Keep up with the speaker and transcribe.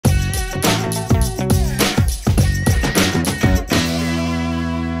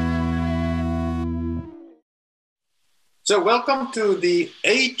So welcome to the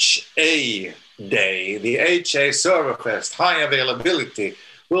HA Day, the HA Server Fest, high availability.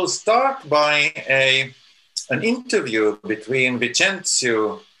 We'll start by an interview between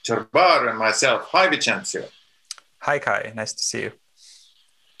Vicențiu Ciorbaru and myself. Hi, Vicențiu. Hi, Kai. Nice to see you.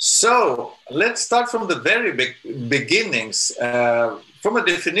 So let's start from the very beginnings. From a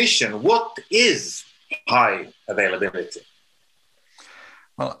definition, what is high availability?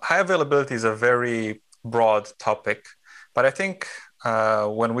 Well, high availability is a very broad topic, but I think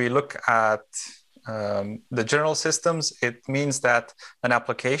when we look at the general systems, it means that an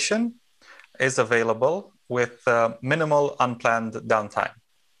application is available with minimal unplanned downtime.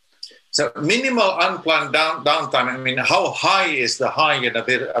 So minimal unplanned downtime, I mean, how high is the high in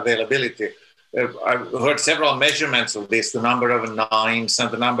availability? I've heard several measurements of this, the number of nines and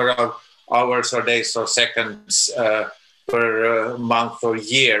the number of hours or days or seconds per month or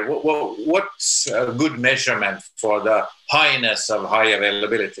year. What's a good measurement for the highness of high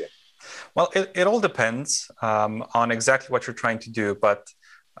availability? Well, it all depends on exactly what you're trying to do, but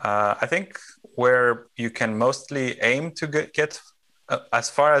I think where you can mostly aim to get as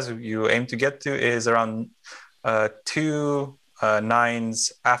far as you aim to get to is around 2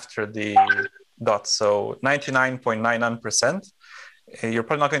 nines after the dot. So 99.99%. You're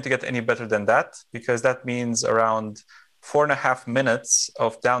probably not going to get any better than that, because that means around 4.5 minutes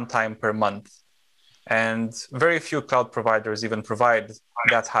of downtime per month. And very few cloud providers even provide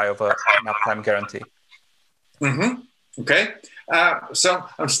that high of an uptime guarantee. Mm-hmm. Okay. So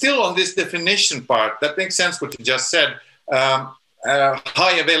I'm still on this definition part. That makes sense what you just said.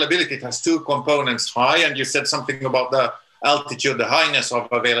 High availability, it has two components, high, and you said something about the altitude, the highness of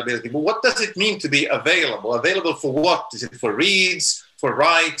availability. But what does it mean to be available? Available for what? Is it for reads, for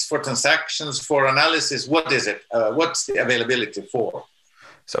writes, for transactions, for analysis? What is it? What's the availability for?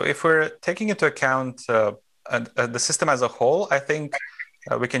 So if we're taking into account the system as a whole, I think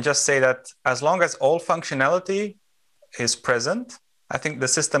we can just say that as long as all functionality is present, I think the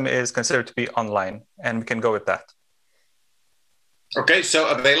system is considered to be online, and we can go with that. Okay, so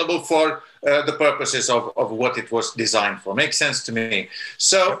available for the purposes of what it was designed for. Makes sense to me.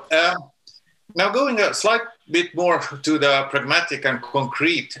 So now going a slight bit more to the pragmatic and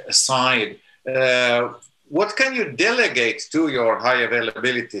concrete side, what can you delegate to your high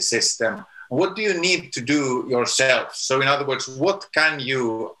availability system? What do you need to do yourself? So in other words, what can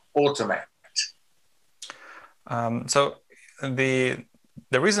you automate? So the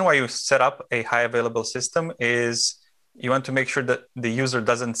reason why you set up a high available system is you want to make sure that the user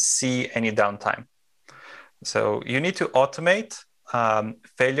doesn't see any downtime. So you need to automate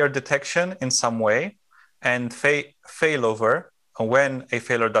failure detection in some way and failover when a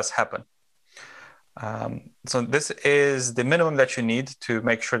failure does happen. So this is the minimum that you need to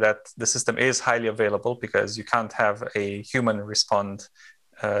make sure that the system is highly available, because you can't have a human respond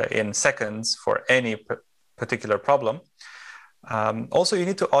in seconds for any particular problem. Also, you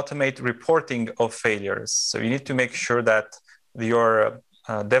need to automate reporting of failures. So you need to make sure that your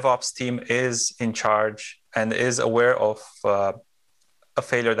DevOps team is in charge and is aware of a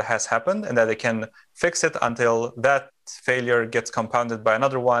failure that has happened, and that they can fix it until that failure gets compounded by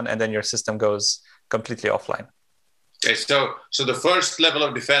another one, and then your system goes completely offline. Okay, so the first level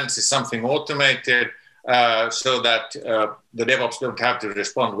of defense is something automated so that the DevOps don't have to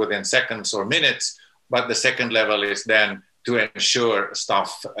respond within seconds or minutes, but the second level is then to ensure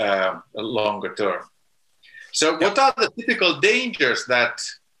stuff longer term. So what are the typical dangers that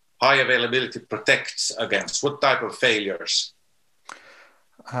high availability protects against? What type of failures?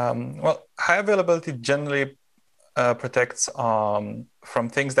 Well, high availability generally protects from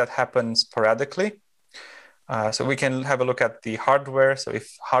things that happen sporadically. So we can have a look at the hardware. So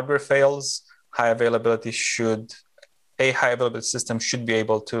if hardware fails, a high availability system should be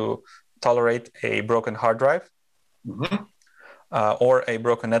able to tolerate a broken hard drive. Mm-hmm. Or a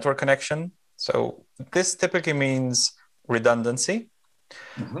broken network connection. So this typically means redundancy.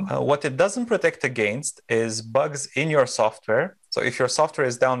 Mm-hmm. What it doesn't protect against is bugs in your software. So if your software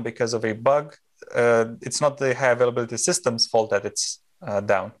is down because of a bug, it's not the high availability system's fault that it's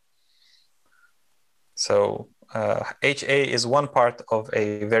down. So HA is one part of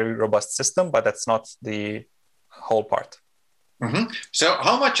a very robust system, but that's not the whole part. Mm-hmm. So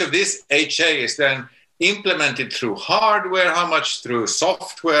how much of this HA is then implemented through hardware, how much through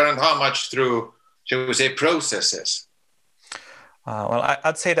software, and how much through, shall we say, processes? Well,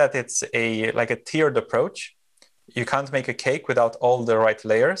 I'd say that it's like a tiered approach. You can't make a cake without all the right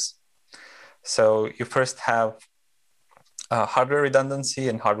layers. So you first have hardware redundancy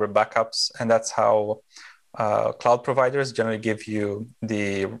and hardware backups, and that's how cloud providers generally give you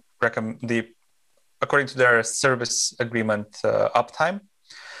the according to their service agreement uptime.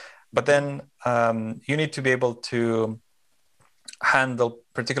 But then you need to be able to handle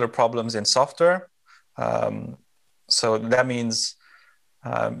particular problems in software. So that means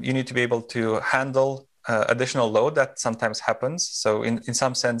you need to be able to handle additional load that sometimes happens. So in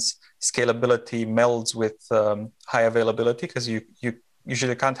some sense, scalability melds with high availability, because you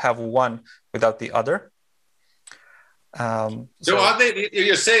usually can't have one without the other. So are they,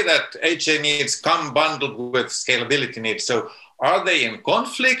 you say that HA needs come bundled with scalability needs. So are they in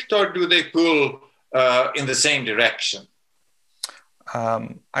conflict, or do they pull in the same direction?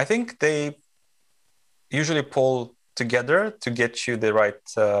 I think they usually pull together to get you the right,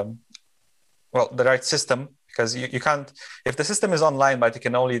 the right system, because you can't, if the system is online, but it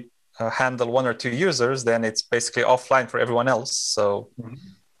can only handle 1 or 2 users, then it's basically offline for everyone else. So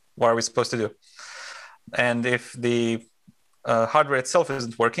what are we supposed to do? And if the hardware itself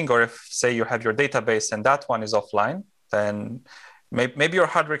isn't working, or if, say, you have your database and that one is offline, then maybe your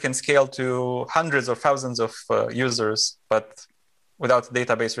hardware can scale to hundreds or thousands of users, but without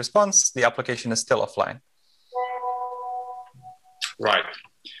database response, the application is still offline. Right.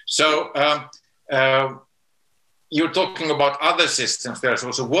 So you're talking about other systems there.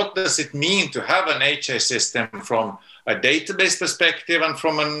 So what does it mean to have an HA system from a database perspective and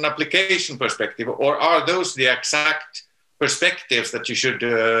from an application perspective? Or are those the exact perspectives that you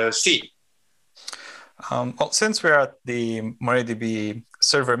should see? Well, since we're at the MariaDB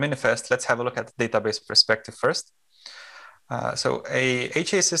Server MiniFest, let's have a look at the database perspective first. So a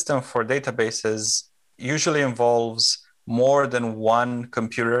HA system for databases usually involves more than one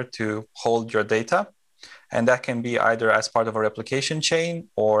computer to hold your data. And that can be either as part of a replication chain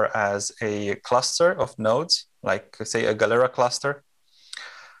or as a cluster of nodes, like, say, a Galera cluster.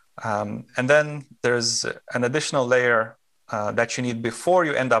 And then there's an additional layer that you need before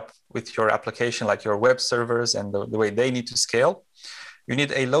you end up with your application, like your web servers and the way they need to scale. You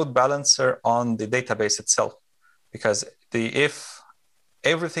need a load balancer on the database itself, because if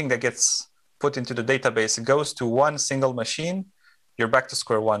everything that gets put into the database goes to one single machine, you're back to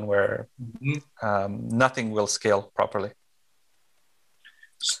square one, where nothing will scale properly.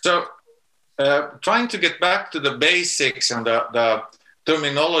 So trying to get back to the basics and the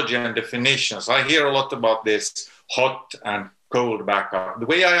terminology and definitions, I hear a lot about this hot and cold backup. The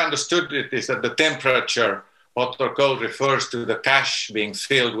way I understood it is that the temperature, hot or cold, refers to the cache being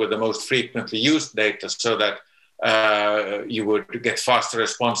filled with the most frequently used data, so that you would get faster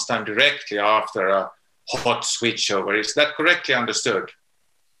response time directly after a hot switchover. Is that correctly understood?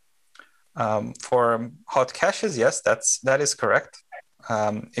 For hot caches, yes, that is correct.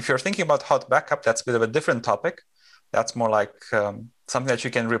 If you're thinking about hot backup, that's a bit of a different topic. That's more like something that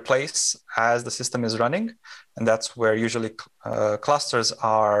you can replace as the system is running. And that's where usually clusters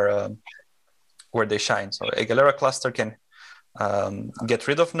are where they shine. So a Galera cluster can get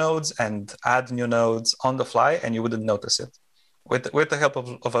rid of nodes and add new nodes on the fly, and you wouldn't notice it. With the help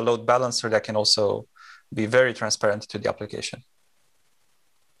of a load balancer, that can also be very transparent to the application.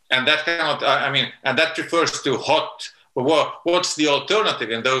 And that cannot, and that refers to hot. What's the alternative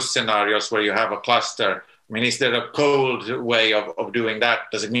in those scenarios where you have a cluster? I mean, is there a cold way of doing that?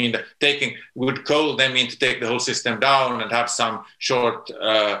 Does it mean that would cold then mean to take the whole system down and have some short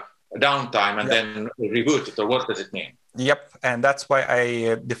downtime and then reboot it, or what does it mean? Yep, and that's why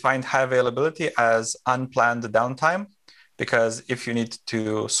I defined high availability as unplanned downtime, because if you need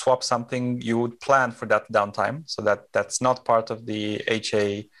to swap something, you would plan for that downtime, so that's not part of the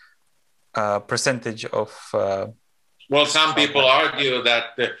HA percentage of... Well, some people argue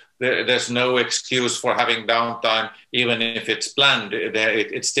that there's no excuse for having downtime, even if it's planned.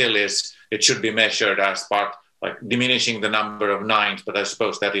 It still is. It should be measured as part, like diminishing the number of nines. But I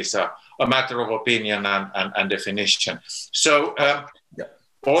suppose that is a matter of opinion and definition. So,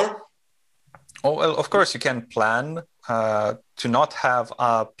 or? Oh, well, of course, you can plan to not have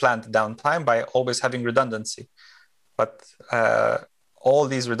a planned downtime by always having redundancy. But all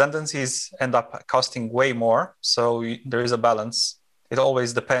these redundancies end up costing way more. So there is a balance. It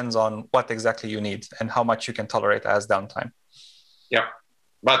always depends on what exactly you need and how much you can tolerate as downtime. Yeah.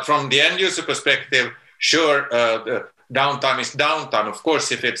 But from the end user perspective, sure, the downtime is downtime. Of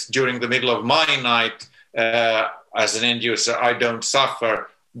course, if it's during the middle of my night, as an end user, I don't suffer.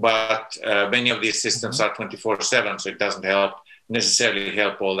 But many of these systems are 24/7, so it doesn't necessarily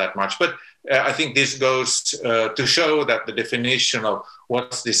help all that much. But I think this goes to show that the definition of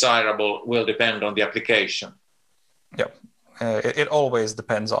what's desirable will depend on the application. Yeah, it always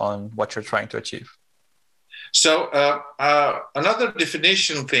depends on what you're trying to achieve. So another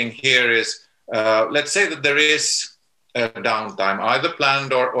definition thing here is, let's say that there is downtime, either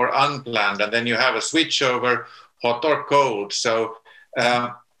planned or unplanned, and then you have a switchover, hot or cold. So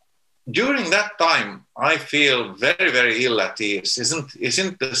during that time, I feel very, very ill at ease.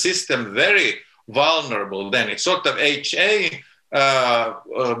 Isn't the system very vulnerable then? It's sort of HA,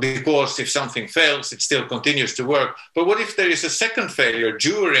 because if something fails, it still continues to work. But what if there is a second failure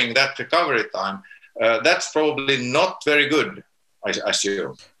during that recovery time? That's probably not very good, I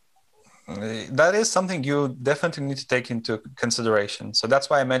assume. That is something you definitely need to take into consideration. So that's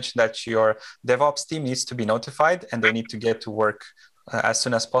why I mentioned that your DevOps team needs to be notified and they need to get to work as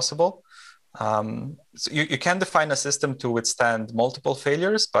soon as possible. So you can define a system to withstand multiple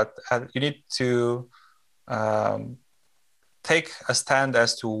failures, but you need to take a stand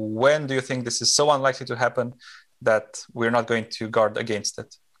as to when do you think this is so unlikely to happen that we're not going to guard against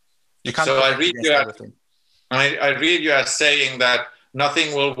it. You can't. So I read you as saying that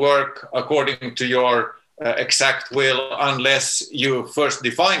nothing will work according to your exact will unless you first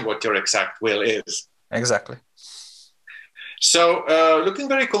define what your exact will is. Exactly. So looking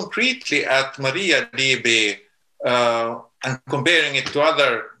very concretely at MariaDB and comparing it to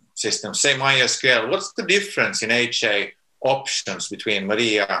other systems, say MySQL, what's the difference in HA options between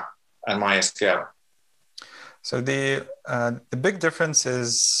Maria and MySQL? So the big difference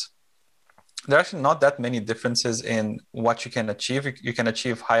is there are actually not that many differences in what you can achieve. You can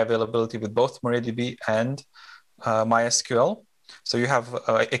achieve high availability with both MariaDB and MySQL. So you have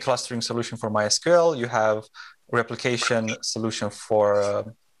a clustering solution for MySQL. You have replication solution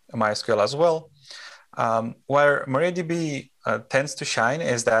for MySQL as well. Where MariaDB tends to shine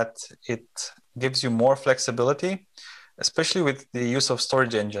is that it gives you more flexibility, especially with the use of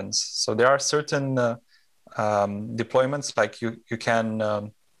storage engines. So there are certain deployments, like you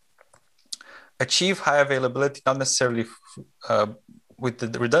can achieve high availability, not necessarily with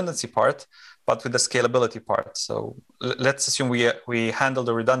the redundancy part, but with the scalability part. So let's assume we handle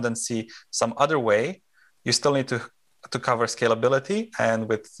the redundancy some other way. You still need to cover scalability, and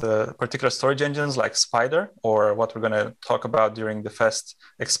with particular storage engines like Spider, or what we're going to talk about during the Fest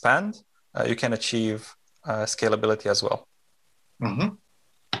Expand, you can achieve scalability as well. Mm-hmm.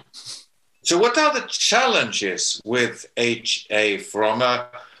 So what are the challenges with HA from a,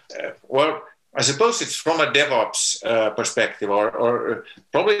 well, I suppose it's from a DevOps perspective, or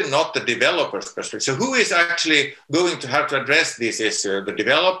probably not the developer's perspective. So who is actually going to have to address this issue? The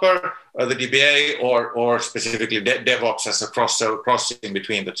developer, the DBA, or specifically DevOps as a crossing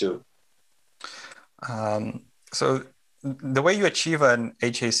between the two? So the way you achieve an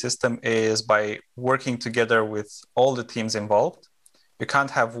HA system is by working together with all the teams involved. You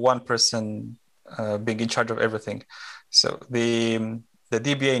can't have one person being in charge of everything. So the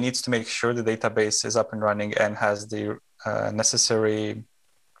DBA needs to make sure the database is up and running and has the necessary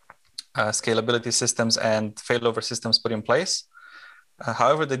scalability systems and failover systems put in place.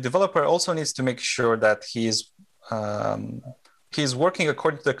 However, the developer also needs to make sure that he's working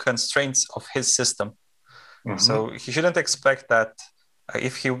according to the constraints of his system. Mm-hmm. So he shouldn't expect that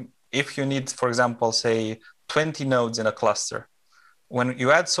if you need, for example, say 20 nodes in a cluster, when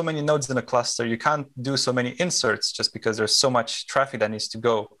you add so many nodes in a cluster, you can't do so many inserts just because there's so much traffic that needs to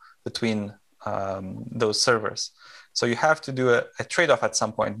go between those servers. So you have to do a trade-off at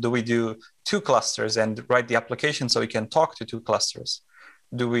some point. Do we do 2 clusters and write the application so we can talk to 2 clusters?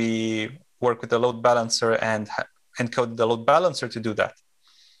 Do we work with the load balancer and encode the load balancer to do that?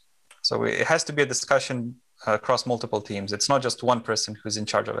 So it has to be a discussion across multiple teams. It's not just one person who's in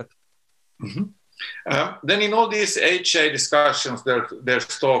charge of it. Mm-hmm. Then in all these HA discussions,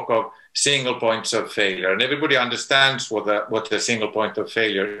 there's talk of single points of failure, and everybody understands what the single point of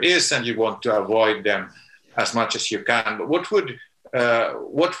failure is, and you want to avoid them as much as you can. But what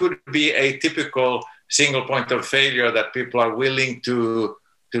would be a typical single point of failure that people are willing to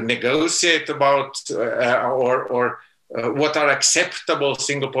negotiate about, or what are acceptable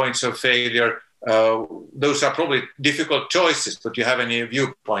single points of failure? Those are probably difficult choices, but do you have any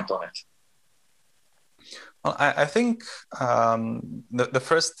viewpoint on it? Well, I think the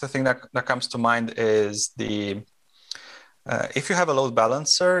first thing that comes to mind is if you have a load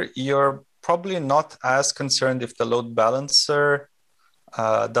balancer, you're probably not as concerned if the load balancer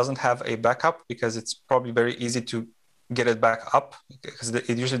doesn't have a backup, because it's probably very easy to get it back up, because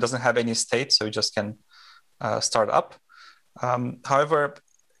it usually doesn't have any state, so you just can start up. However,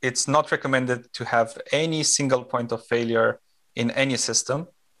 it's not recommended to have any single point of failure in any system,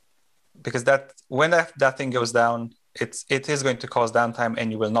 because when that thing goes down, it is going to cause downtime and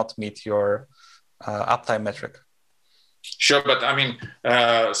you will not meet your uptime metric. Sure, but I mean,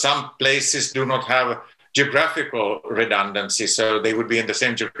 some places do not have geographical redundancy, so they would be in the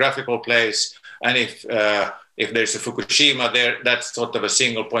same geographical place, and if there's a Fukushima there, that's sort of a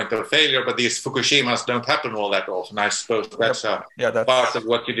single point of failure. But these Fukushimas don't happen all that often. I suppose that's that's part of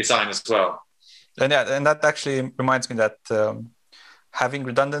what you design as well. And that actually reminds me that having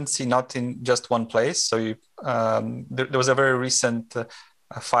redundancy not in just one place. So there was a very recent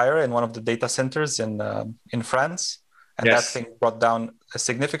fire in one of the data centers in France, and that thing brought down a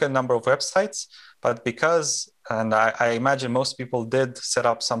significant number of websites. But because, and I imagine most people did set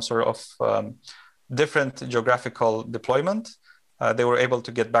up some sort of different geographical deployment, they were able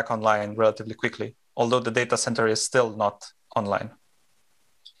to get back online relatively quickly, although the data center is still not online.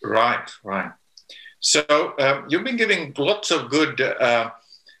 Right. So you've been giving lots of good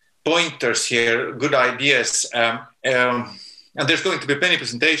pointers here, good ideas, and there's going to be many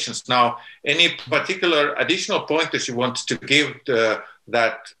presentations now. Any particular additional pointers you want to give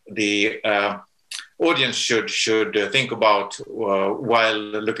that the audience should think about while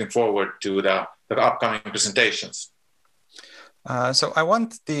looking forward to the upcoming presentations? So I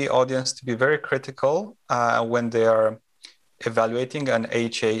want the audience to be very critical when they are evaluating an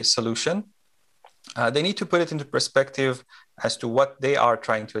HA solution. They need to put it into perspective as to what they are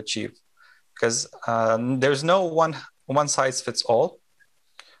trying to achieve, because there's no one size fits all,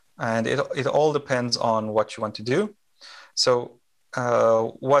 and it all depends on what you want to do. So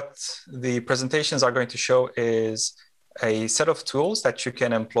what the presentations are going to show is a set of tools that you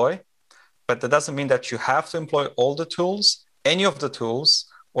can employ, but that doesn't mean that you have to employ all the tools, any of the tools,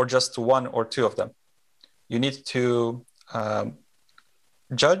 or just one or two of them. You need to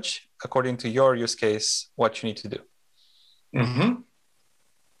judge according to your use case what you need to do.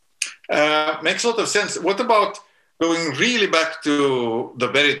 Makes a lot of sense. What about going really back to the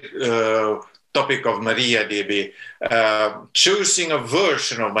very topic of MariaDB, choosing a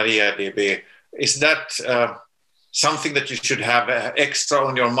version of MariaDB? Is that something that you should have extra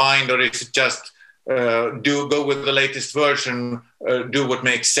on your mind, or is it just go with the latest version, do what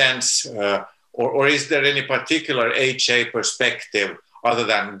makes sense, or is there any particular HA perspective other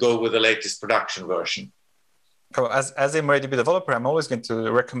than go with the latest production version? Oh, as a MariaDB developer, I'm always going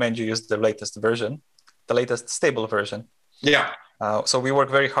to recommend you use the latest version, the latest stable version. Yeah. So we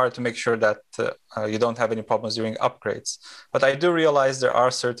work very hard to make sure that you don't have any problems during upgrades. But I do realize there are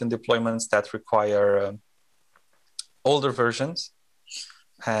certain deployments that require older versions.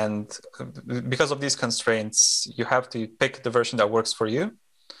 And because of these constraints, you have to pick the version that works for you.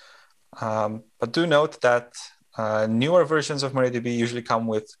 But do note that newer versions of MariaDB usually come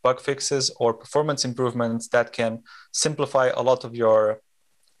with bug fixes or performance improvements that can simplify a lot of your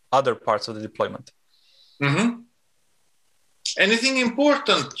other parts of the deployment. Anything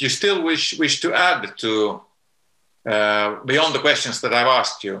important you still wish to add to beyond the questions that I've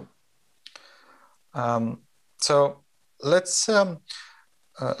asked you? So let's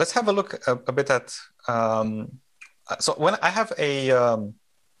have a look a bit at. So when I have a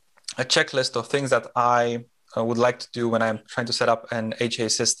checklist of things that I would like to do when I'm trying to set up an HA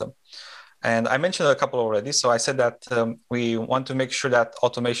system. And I mentioned a couple already. So I said that we want to make sure that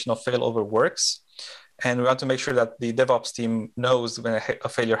automation of failover works. And we want to make sure that the DevOps team knows when a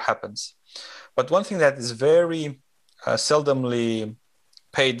failure happens. But one thing that is very seldomly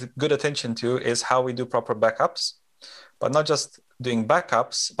paid good attention to is how we do proper backups. But not just doing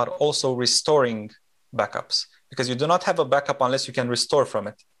backups, but also restoring backups. Because you do not have a backup unless you can restore from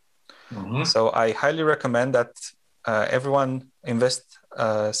it. So I highly recommend that everyone invest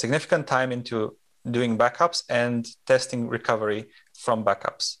significant time into doing backups and testing recovery from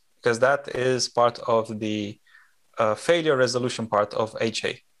backups, because that is part of the failure resolution part of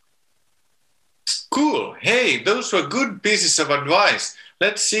HA. Cool. Hey, those were good pieces of advice.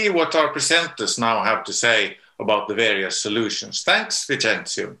 Let's see what our presenters now have to say about the various solutions. Thanks,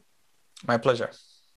 Vicențiu. My pleasure.